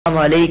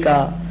अलैका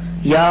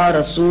या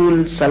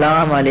रसूल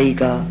सलाम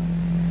अलैका।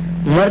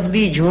 मर्द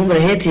भी झूम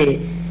रहे थे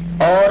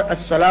और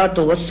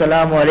अस्सलातु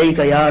वस्सलामु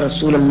अलैका या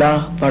रसूल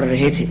अल्लाह पढ़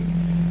रहे थे।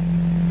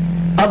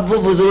 अब वो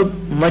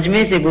बुजुर्ग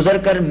मजमे से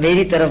गुजरकर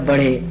मेरी तरफ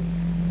बढ़े।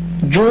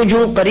 जो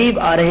जो करीब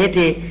आ रहे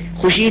थे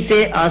खुशी से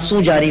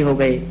आंसू जारी हो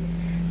गए।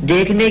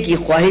 देखने की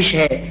ख्वाहिश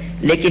है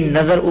लेकिन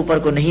नजर ऊपर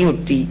को नहीं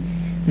उठती।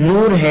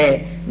 नूर है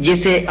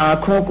जिसे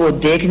आंखों को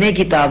देखने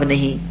की ताब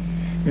नहीं।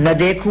 न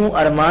देखूं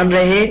अरमान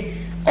रहे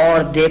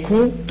और देखूं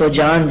तो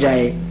जान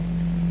जाए।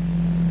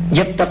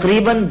 जब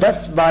तकरीबन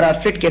 10-12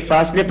 फीट के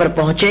फासले पर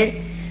पहुंचे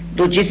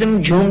तो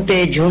जिस्म झूमते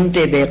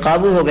झूमते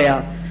बेकाबू हो गया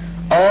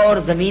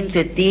और जमीन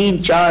से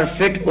 3-4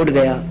 फीट उड़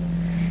गया।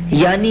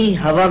 यानी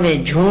हवा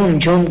में झूम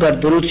झूम कर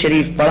दुरूद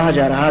शरीफ पढ़ा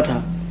जा रहा था।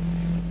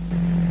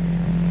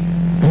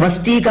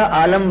 मस्ती का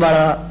आलम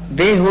बढ़ा,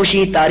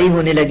 बेहोशी तारी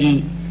होने लगी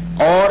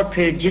और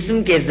फिर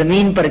जिस्म के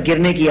जमीन पर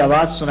गिरने की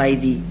आवाज सुनाई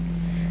दी।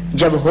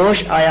 जब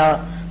होश आया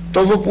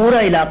तो वो पूरा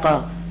इलाका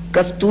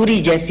कस्तूरी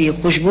जैसी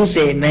खुशबू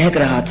से महक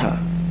रहा था।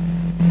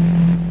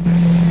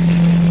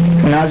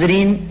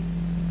 नाजरीन,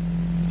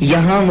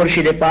 यहाँ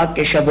मुर्शिद पाक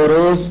के शब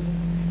रोज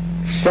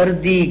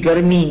सर्दी,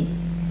 गर्मी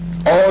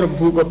और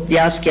भूख और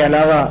प्यास के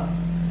अलावा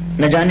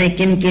न जाने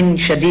किन किन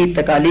शदीद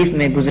तकालीफ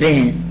में गुजरे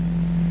हैं।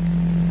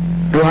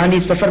 रूहानी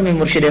सफर में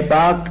मुर्शिद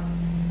पाक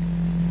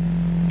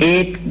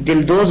एक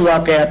दिलदोज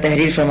वाकया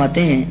तहरीर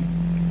फरमाते हैं।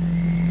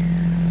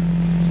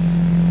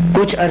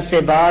 कुछ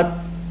अरसे बाद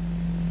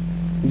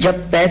जब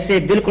पैसे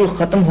बिल्कुल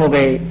खत्म हो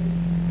गए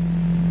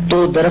तो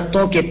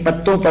दरख्तों के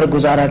पत्तों पर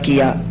गुजारा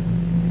किया,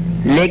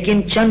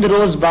 लेकिन चंद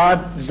रोज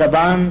बाद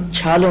जबान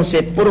छालों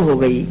से पुर हो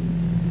गई।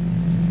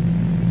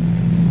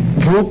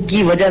 भूख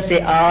की वजह से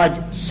आज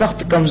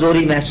सख्त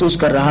कमजोरी महसूस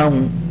कर रहा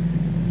हूं।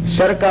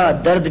 सर का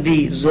दर्द भी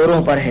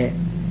जोरों पर है।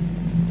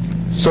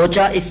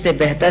 सोचा इससे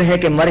बेहतर है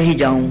कि मर ही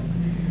जाऊं।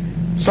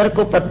 सर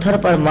को पत्थर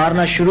पर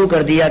मारना शुरू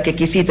कर दिया कि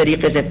किसी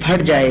तरीके से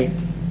फट जाए,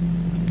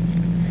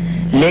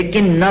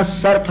 लेकिन न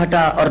सर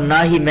फटा और ना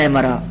ही मैं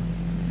मरा।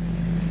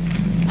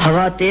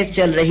 हवा तेज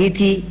चल रही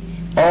थी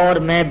और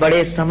मैं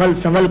बड़े संभल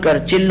संभल कर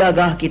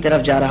चिल्लागाह की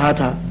तरफ जा रहा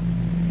था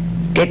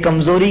कि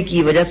कमजोरी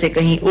की वजह से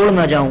कहीं उड़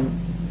न जाऊं।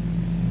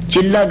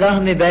 चिल्लागाह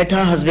में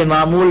बैठा हस्बे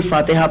मामूल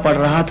फातिहा पढ़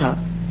रहा था।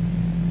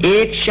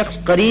 एक शख्स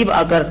करीब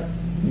आकर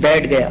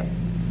बैठ गया।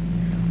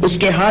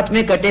 उसके हाथ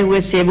में कटे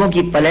हुए सेबों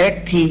की प्लेट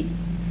थी।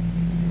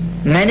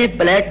 मैंने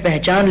प्लेट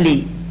पहचान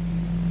ली।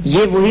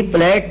 ये वही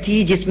प्लेट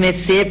थी जिसमें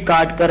सेब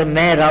काटकर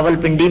मैं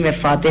रावलपिंडी में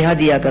फातिहा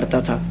दिया करता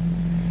था।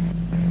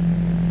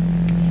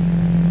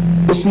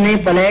 उसने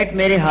प्लेट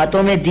मेरे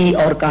हाथों में दी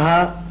और कहा,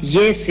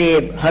 ये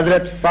सेब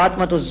हजरत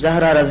फातिमातुज़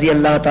ज़हरा रजी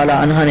अल्लाह ताला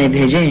अन्हा ने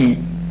भेजे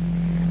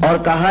हैं और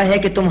कहा है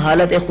कि तुम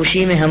हालत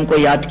खुशी में हमको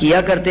याद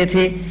किया करते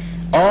थे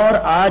और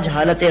आज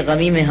हालत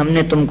गमी में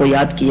हमने तुमको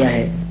याद किया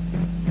है।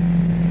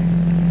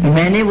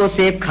 मैंने वो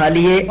सेब खा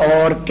लिए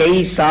और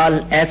कई साल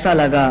ऐसा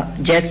लगा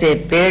जैसे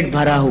पेट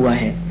भरा हुआ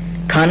है।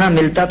 खाना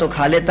मिलता तो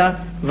खा लेता,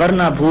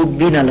 वरना भूख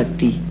भी न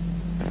लगती।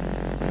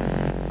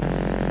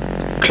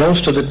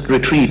 Close to the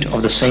retreat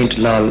of the Saint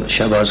Lal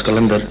Shahbaz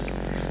Qalandar,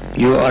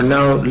 you are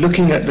now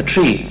looking at the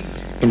tree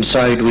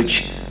inside which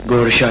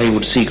Gohar Shahi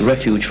would seek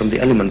refuge from the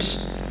elements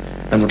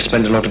and would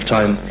spend a lot of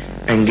time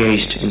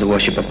engaged in the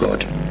worship of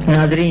God.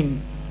 नाज़रीन,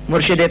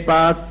 मुर्शिद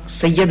पाक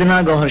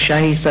सैयदना गौहर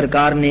शाही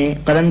सरकार ने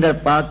कलंदर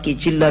पाक की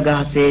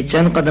चिल्लागाह से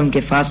चंद कदम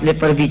के फासले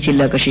पर भी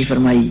चिल्ला कशी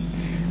फरमाई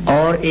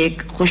और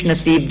एक खुश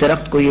नसीब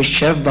दरख्त को ये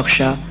शर्फ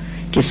बख्शा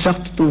कि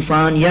सख्त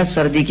तूफान या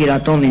सर्दी की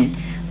रातों में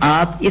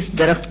आप इस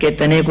दरख्त के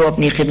तने को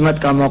अपनी खिदमत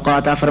का मौका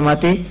अता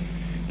फरमाते।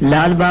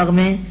 लाल बाग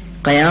में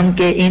कयाम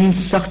के इन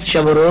सख्त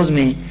शब रोज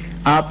में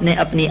आपने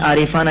अपनी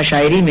आरिफाना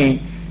शायरी में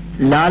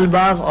लाल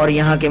बाग और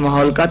यहाँ के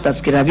माहौल का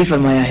तस्करा भी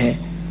फरमाया है।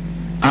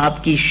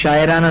 आपकी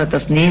शायराना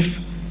तसनीफ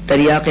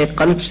तरियाक़े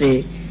क़ल्ब से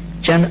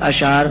चंद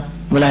अशार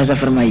मुलाहिज़ा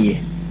फरमाइए।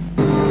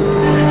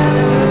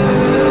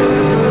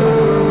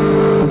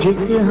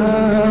 जिस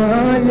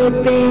हाल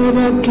पे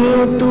रखे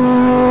तू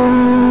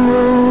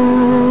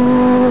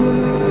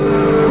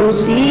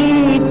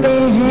उसी पे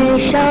है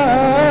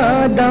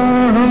शादा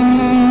हम।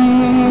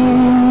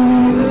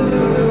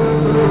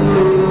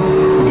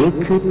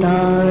 दिखता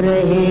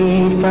रहे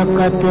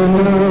फकत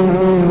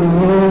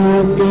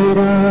नाम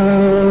तेरा,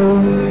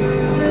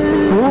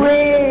 हुए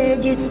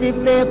जिस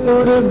पे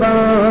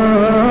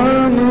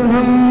कुर्बान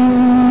हम।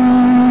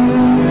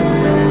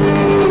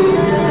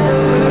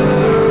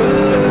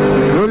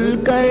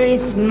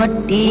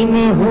 मट्टी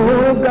में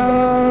होगा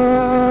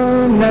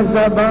न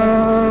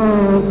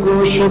ज़बां को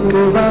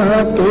शिकवा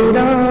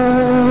तेरा,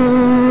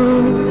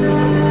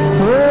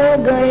 हो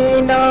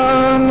गए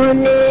नाम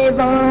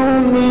लेवा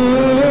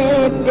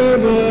में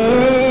तेरे,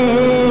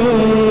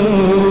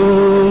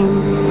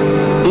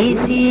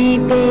 इसी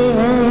पे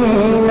है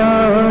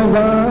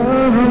नाज़ा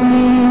हम।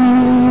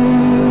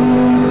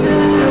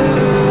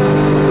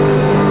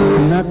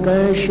 न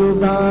कर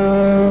शुबा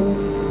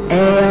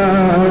ए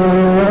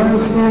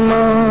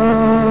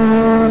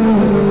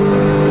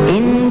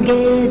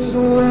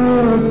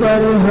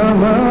पर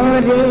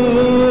हमारे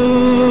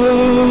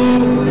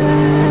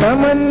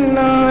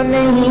तमन्ना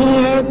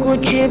نہیں ہے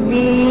کچھ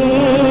بھی،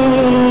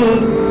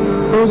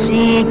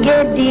 اسی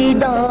کے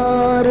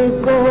دیدار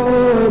کو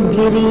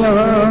گریاں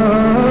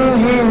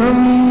ہیں ہم۔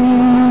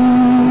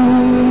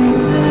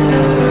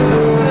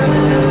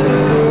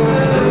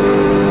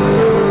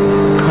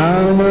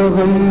 کھانا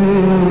ہم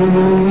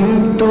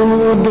تو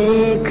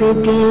دیکھ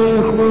کے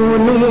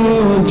خونے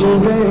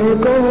جگر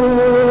کو،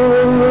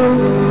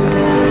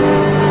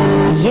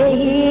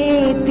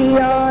 یہی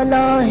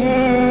پیالہ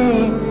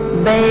ہے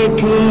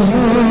بیٹھے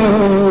ہیں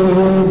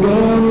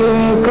دینے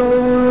کو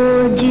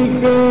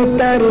جسے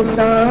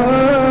ترسا۔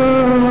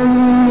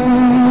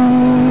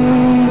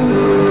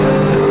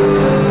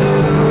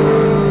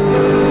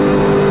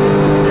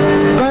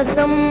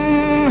 قسم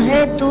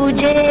ہے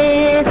تجھے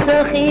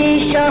سخی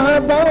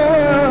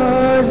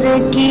شہباز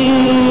کی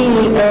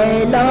اے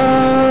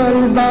لال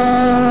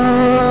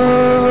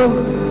باغ،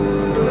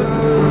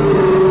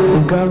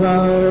 گوا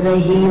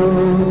رہی ہو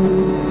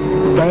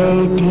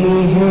بیٹھے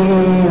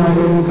ہیں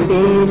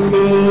عرصے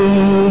سے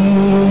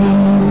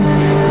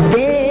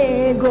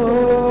بے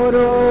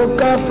گورو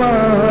کفا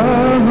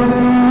ہم۔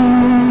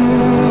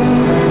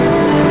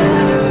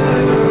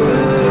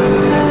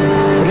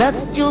 رس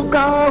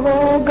چکا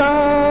ہوگا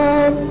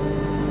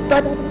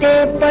پتے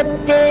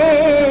پتے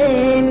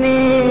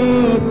میں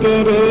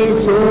تیرے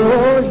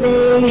سوز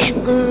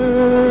عشق،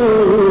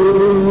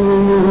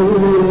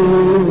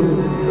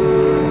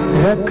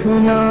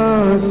 رکھنا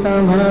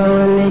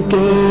سنبھال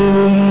کے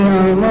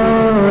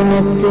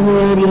امانت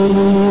میری،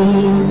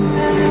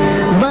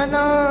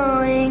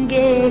 بنائیں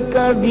گے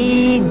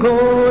کبھی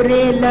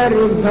گورے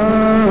لرزاں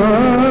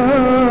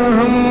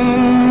ہم۔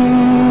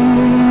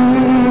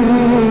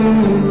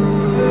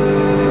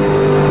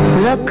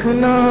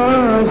 رکھنا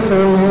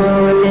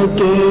سنبھال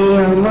کے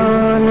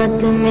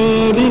امانت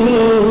میری،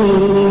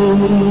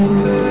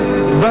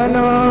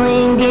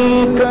 بنائیں گے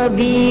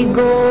کبھی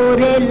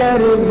گورے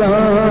لرزاں۔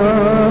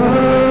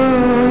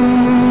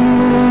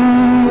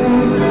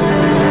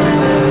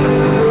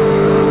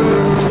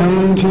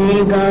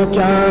 سمجھے گا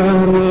کیا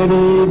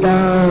میری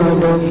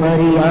داد و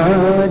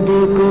فریاد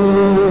کو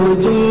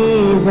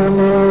یہ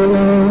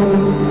زمانہ،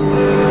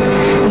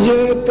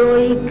 یہ تو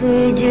ایک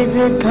جز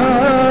تھا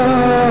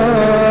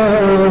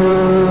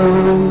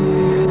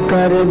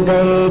کر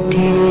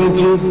بیٹھے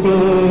جسے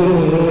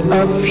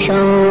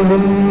افشاں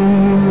ہم۔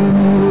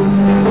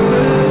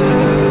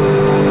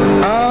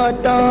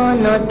 آتا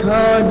نہ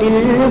تھا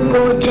دل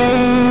کو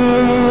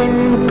چین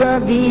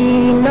کبھی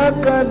نہ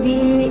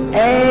کبھی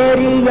اے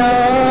ریاض،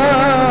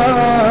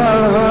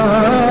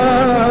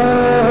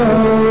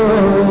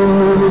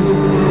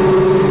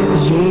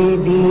 یہ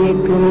بھی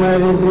ایک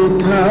مرض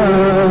تھا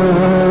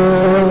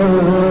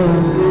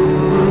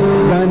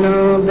بنا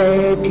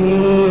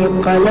بیٹھے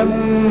قلم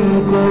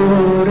کو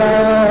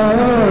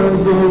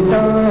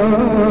رازداں۔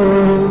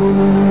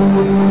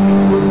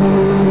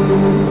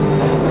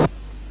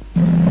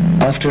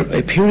 After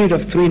a period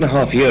of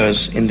 3.5 years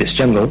in this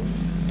jungle,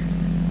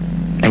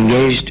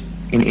 engaged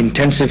in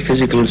intensive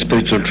physical and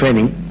spiritual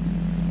training,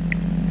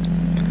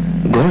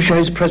 Gohar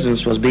Shahi's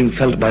presence was being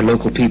felt by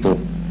local people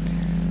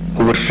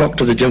who would flock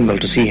to the jungle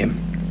to see him.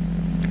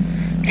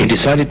 He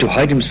decided to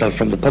hide himself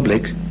from the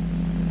public,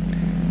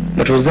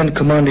 but was then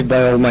commanded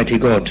by Almighty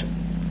God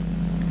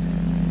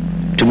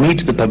to meet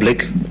the public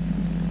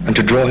and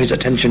to draw his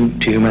attention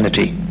to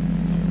humanity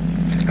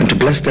and to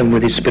bless them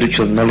with his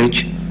spiritual knowledge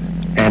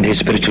and his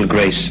spiritual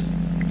grace.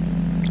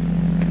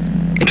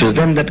 It was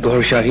then that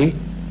Gohar Shahi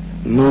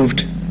moved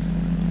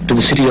to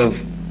the city of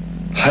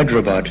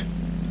Hyderabad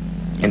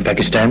in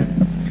Pakistan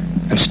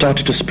and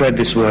started to spread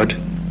this word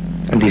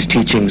and these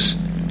teachings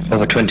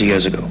over 20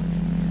 years ago.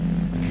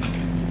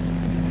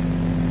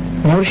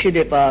 مرشد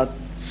پاک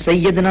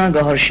سیدنا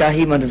گوہر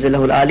شاہی مدظلہ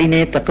العالی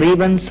نے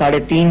تقریباً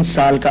 3.5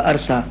 سال کا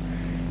عرصہ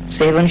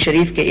seven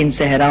شریف کے ان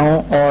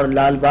صحراؤں اور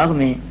لال باغ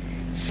میں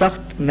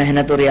سخت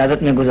محنت و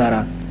ریاضت میں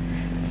گزارا۔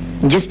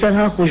 جس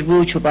طرح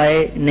خوشبو چھپائے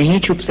نہیں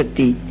چھپ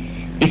سکتی،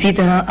 اسی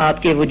طرح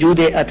آپ کے وجود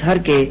اطہر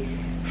کے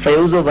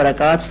فیوز و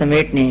برکات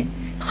سمیٹنے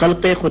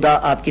خلق خدا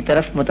آپ کی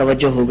طرف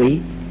متوجہ ہو گئی۔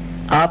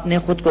 آپ نے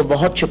خود کو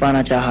بہت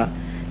چھپانا چاہا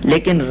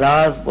لیکن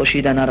راز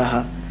پوشیدہ نہ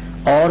رہا،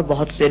 اور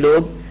بہت سے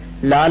لوگ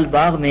لال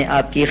باغ میں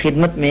آپ کی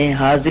خدمت میں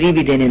حاضری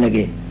بھی دینے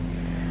لگے۔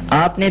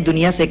 آپ نے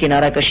دنیا سے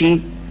کنارہ کشی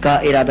کا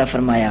ارادہ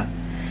فرمایا،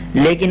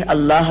 لیکن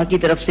اللہ کی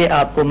طرف سے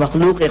آپ کو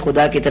مخلوق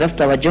خدا کی طرف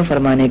توجہ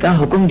فرمانے کا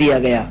حکم دیا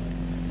گیا۔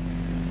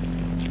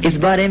 اس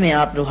بارے میں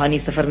آپ روحانی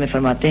سفر میں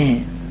فرماتے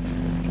ہیں،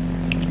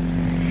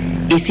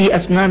 اسی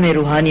اسنا میں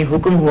روحانی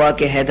حکم ہوا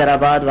کہ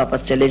حیدرآباد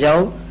واپس چلے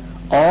جاؤ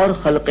اور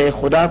خلق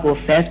خدا کو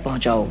فیض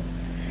پہنچاؤ۔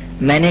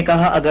 میں نے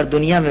کہا اگر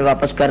دنیا میں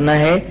واپس کرنا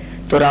ہے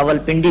تو راول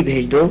پنڈی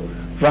بھیج دو،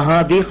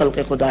 وہاں بھی خلق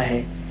خدا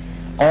ہے،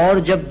 اور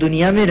جب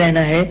دنیا میں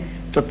رہنا ہے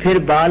تو پھر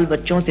بال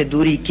بچوں سے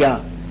دوری کیا؟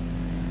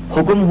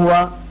 حکم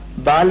ہوا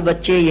بال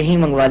بچے یہیں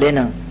منگوا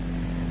لینا۔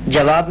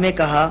 جواب میں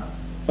کہا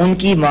ان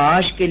کی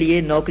معاش کے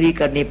لیے نوکری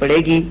کرنی پڑے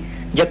گی،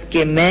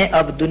 جبکہ میں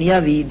اب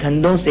دنیاوی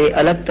دھندوں سے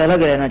الگ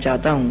تھلگ رہنا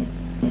چاہتا ہوں۔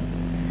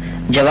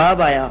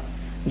 جواب آیا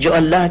جو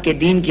اللہ کے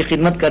دین کی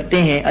خدمت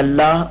کرتے ہیں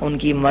اللہ ان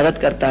کی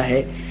مدد کرتا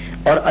ہے،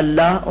 اور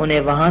اللہ انہیں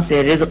وہاں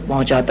سے رزق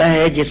پہنچاتا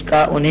ہے جس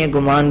کا انہیں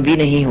گمان بھی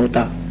نہیں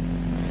ہوتا۔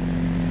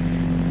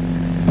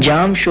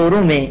 جام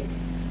شوروں میں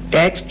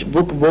ٹیکسٹ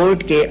بک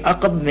بورڈ کے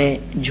عقب میں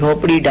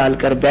جھوپڑی ڈال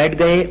کر بیٹھ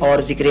گئے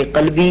اور ذکر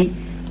قلبی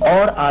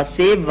اور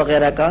آسیب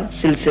وغیرہ کا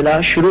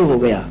سلسلہ شروع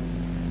ہو گیا۔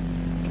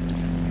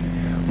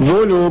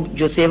 وہ لوگ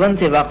جو سیون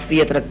سے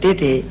واقفیت رکھتے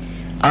تھے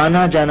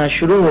آنا جانا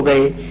شروع ہو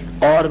گئے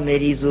اور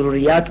میری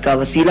ضروریات کا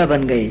وسیلہ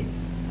بن گئے۔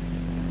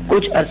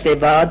 کچھ عرصے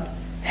بعد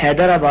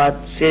حیدرآباد،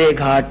 سرے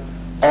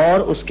گھاٹ اور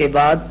اس کے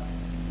بعد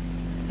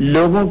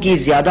لوگوں کی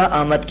زیادہ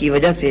آمد کی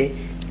وجہ سے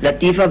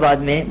لطیف آباد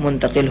میں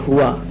منتقل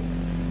ہوا۔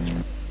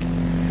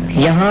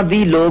 یہاں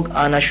بھی لوگ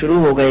آنا شروع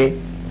ہو گئے۔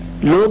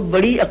 لوگ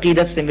بڑی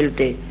عقیدت سے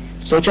ملتے،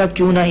 سوچا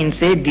کیوں نہ ان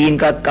سے دین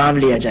کا کام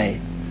لیا جائے۔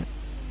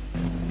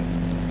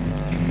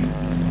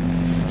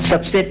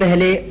 سب سے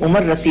پہلے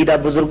عمر رسیدہ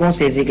بزرگوں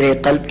سے ذکر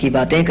قلب کی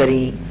باتیں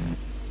کریں،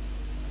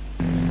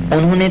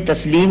 انہوں نے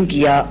تسلیم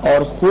کیا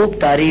اور خوب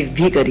تعریف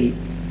بھی کری،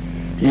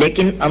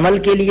 لیکن عمل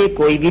کے لیے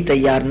کوئی بھی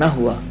تیار نہ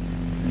ہوا۔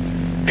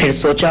 پھر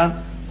سوچا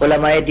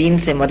علماء دین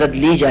سے مدد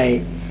لی جائے،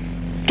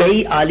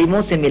 کئی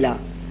عالموں سے ملا۔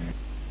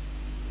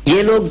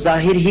 یہ لوگ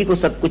ظاہر ہی کو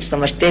سب کچھ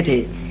سمجھتے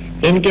تھے،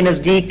 ان کے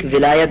نزدیک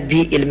ولایت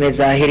بھی علم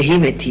ظاہر ہی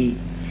میں تھی،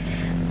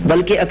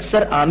 بلکہ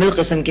اکثر عامل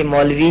قسم کے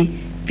مولوی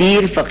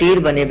پیر فقیر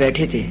بنے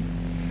بیٹھے تھے۔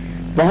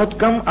 بہت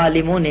کم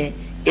عالموں نے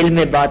علم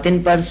باطن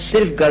پر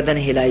صرف گردن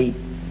ہلائی،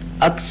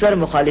 اکثر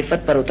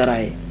مخالفت پر اتر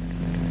آئے۔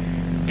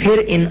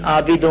 پھر ان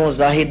عابدوں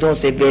زاہدوں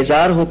سے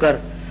بیزار ہو کر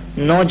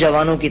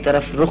نوجوانوں کی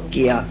طرف رخ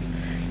کیا،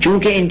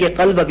 چونکہ ان کے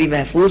قلب ابھی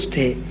محفوظ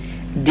تھے،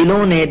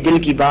 دلوں نے دل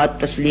کی بات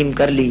تسلیم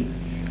کر لی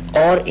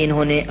اور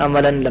انہوں نے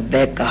عملاً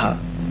لبیک کہا۔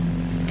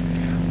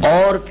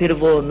 اور پھر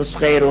وہ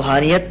نسخہ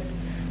روحانیت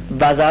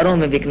بازاروں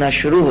میں بکنا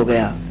شروع ہو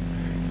گیا۔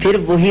 پھر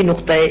وہی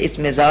نقطۂ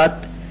اسم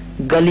ذات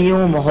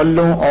گلیوں،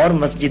 محلوں اور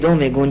مسجدوں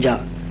میں گونجا،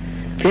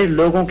 پھر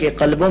لوگوں کے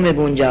قلبوں میں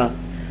گونجا۔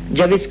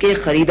 جب اس کے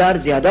خریدار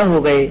زیادہ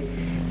ہو گئے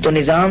تو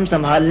نظام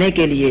سنبھالنے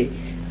کے لیے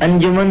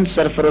انجمن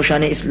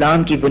سرفروشان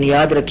اسلام کی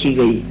بنیاد رکھی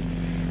گئی،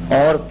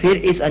 اور پھر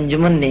اس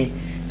انجمن نے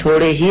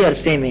تھوڑے ہی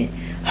عرصے میں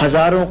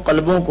ہزاروں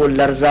قلبوں کو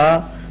لرزا،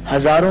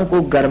 ہزاروں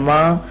کو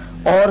گرما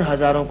اور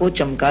ہزاروں کو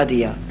چمکا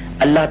دیا۔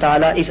 اللہ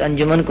تعالیٰ اس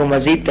انجمن کو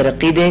مزید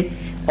ترقی دے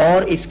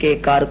اور اس کے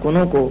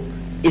کارکنوں کو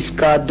اس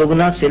کا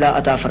دگنا صلہ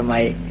عطا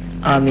فرمائے،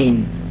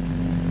 آمین۔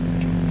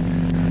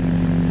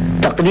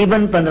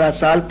 تقریباً 15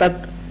 سال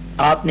تک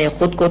آپ نے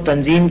خود کو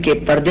تنظیم کے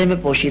پردے میں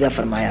پوشیدہ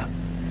فرمایا۔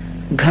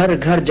 گھر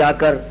گھر جا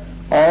کر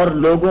اور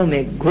لوگوں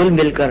میں گھل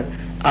مل کر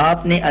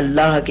آپ نے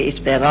اللہ کے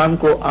اس پیغام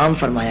کو عام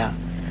فرمایا۔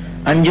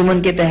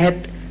 انجمن کے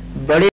تحت بڑے